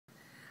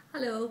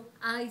Hello,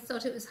 I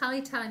thought it was high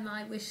time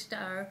I wished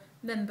our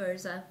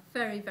members a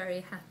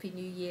very happy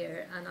new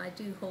year, and I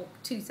do hope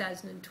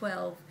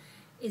 2012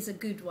 is a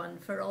good one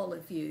for all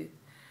of you.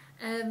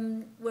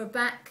 We're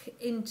back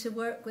into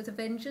work with a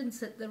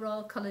vengeance at the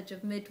Royal College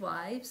of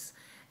Midwives.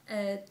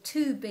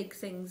 Two big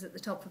things at the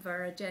top of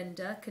our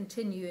agenda,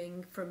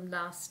 continuing from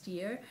last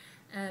year.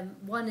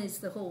 One is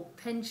the whole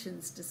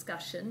pensions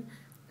discussion,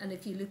 and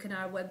if you look on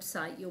our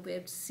website you'll be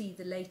able to see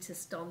the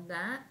latest on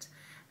that.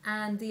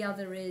 And the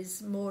other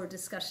is more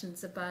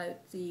discussions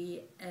about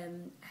the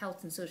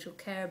Health and Social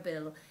Care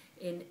Bill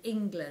in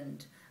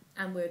England,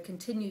 and we're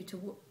continuing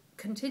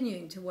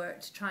to work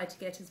to try to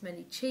get as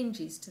many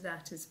changes to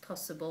that as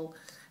possible,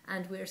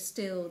 and we're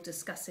still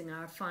discussing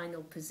our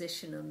final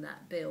position on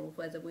that bill,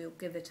 whether we'll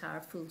give it our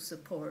full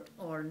support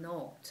or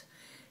not.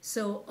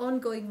 So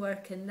ongoing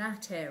work in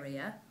that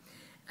area.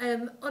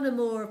 On a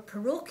more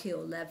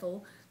parochial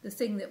level, the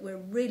thing that we're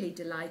really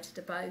delighted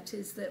about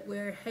is that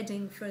we're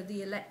heading for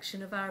the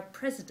election of our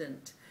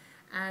president,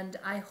 and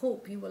I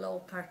hope you will all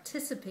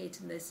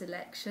participate in this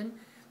election.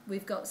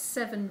 We've got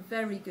 7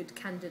 very good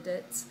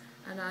candidates,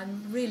 and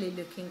I'm really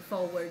looking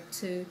forward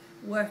to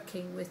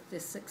working with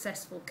this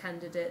successful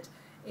candidate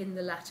in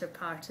the latter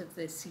part of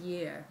this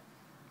year.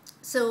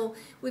 So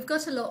we've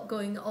got a lot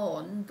going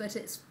on, but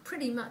it's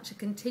pretty much a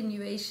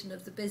continuation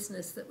of the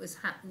business that was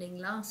happening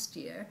last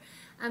year.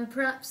 And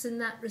perhaps in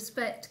that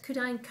respect, could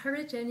I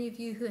encourage any of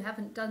you who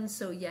haven't done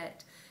so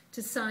yet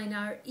to sign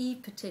our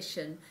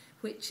e-petition,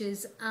 which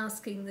is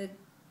asking the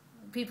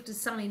people to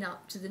sign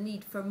up to the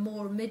need for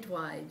more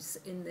midwives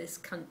in this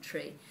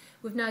country.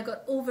 We've now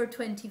got over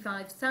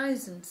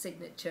 25,000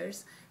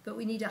 signatures, but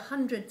we need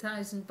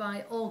 100,000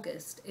 by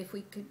August if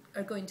we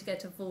are going to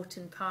get a vote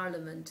in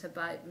Parliament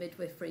about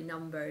midwifery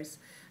numbers.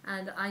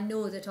 And I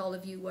know that all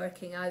of you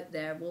working out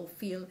there will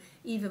feel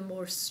even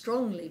more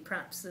strongly,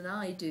 perhaps than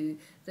I do,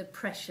 the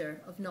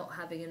pressure of not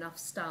having enough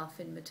staff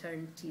in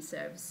maternity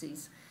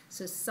services.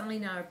 So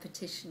sign our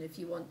petition if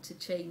you want to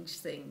change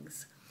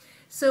things.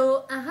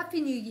 So a happy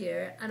new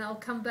year, and I'll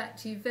come back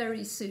to you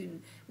very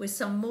soon with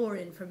some more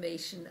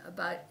information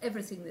about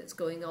everything that's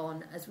going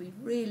on as we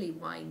really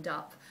wind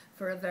up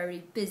for a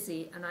very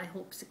busy and I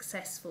hope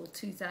successful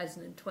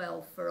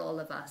 2012 for all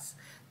of us.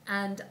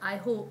 And I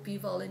hope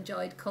you've all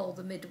enjoyed Call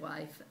the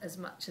Midwife as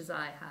much as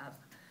I have.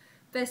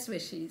 Best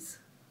wishes.